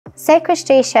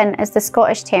Sequestration is the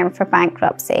Scottish term for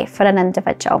bankruptcy for an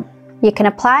individual. You can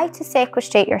apply to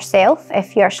sequestrate yourself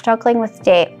if you are struggling with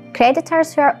debt.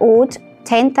 Creditors who are owed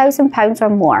 £10,000 or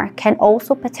more can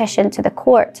also petition to the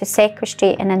court to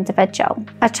sequestrate an individual.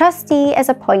 A trustee is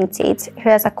appointed who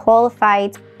is a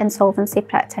qualified insolvency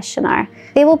practitioner.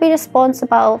 They will be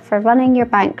responsible for running your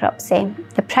bankruptcy.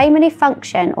 The primary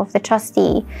function of the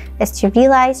trustee is to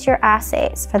realise your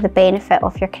assets for the benefit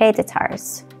of your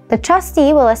creditors. The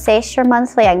trustee will assess your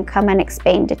monthly income and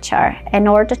expenditure in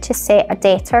order to set a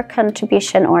debtor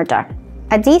contribution order.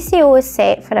 A DCO is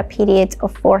set for a period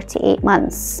of 48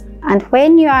 months, and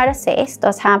when you are assessed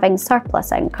as having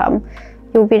surplus income,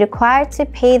 you will be required to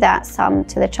pay that sum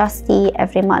to the trustee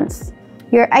every month.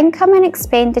 Your income and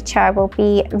expenditure will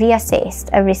be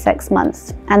reassessed every 6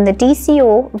 months, and the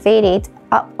DCO varied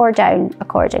up or down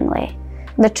accordingly.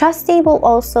 The trustee will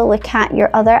also look at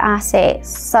your other assets,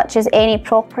 such as any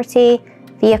property,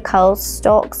 vehicles,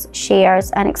 stocks,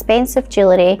 shares, and expensive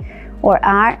jewellery or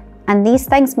art, and these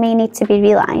things may need to be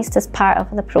realised as part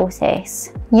of the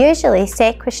process. Usually,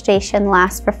 sequestration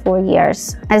lasts for 4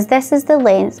 years, as this is the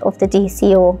length of the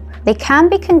DCO. They can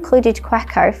be concluded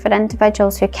quicker for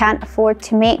individuals who can't afford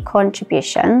to make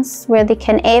contributions, where they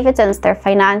can evidence their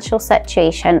financial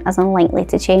situation as unlikely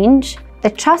to change. The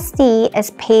trustee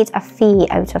is paid a fee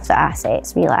out of the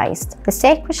assets realised. The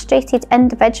sequestrated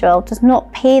individual does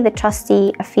not pay the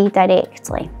trustee a fee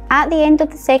directly. At the end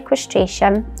of the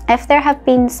sequestration, if there have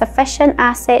been sufficient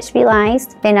assets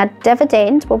realised, then a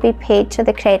dividend will be paid to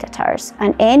the creditors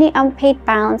and any unpaid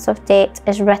balance of debt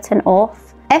is written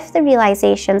off. If the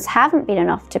realisations haven't been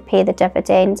enough to pay the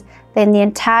dividend, then the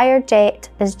entire debt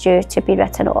is due to be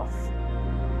written off.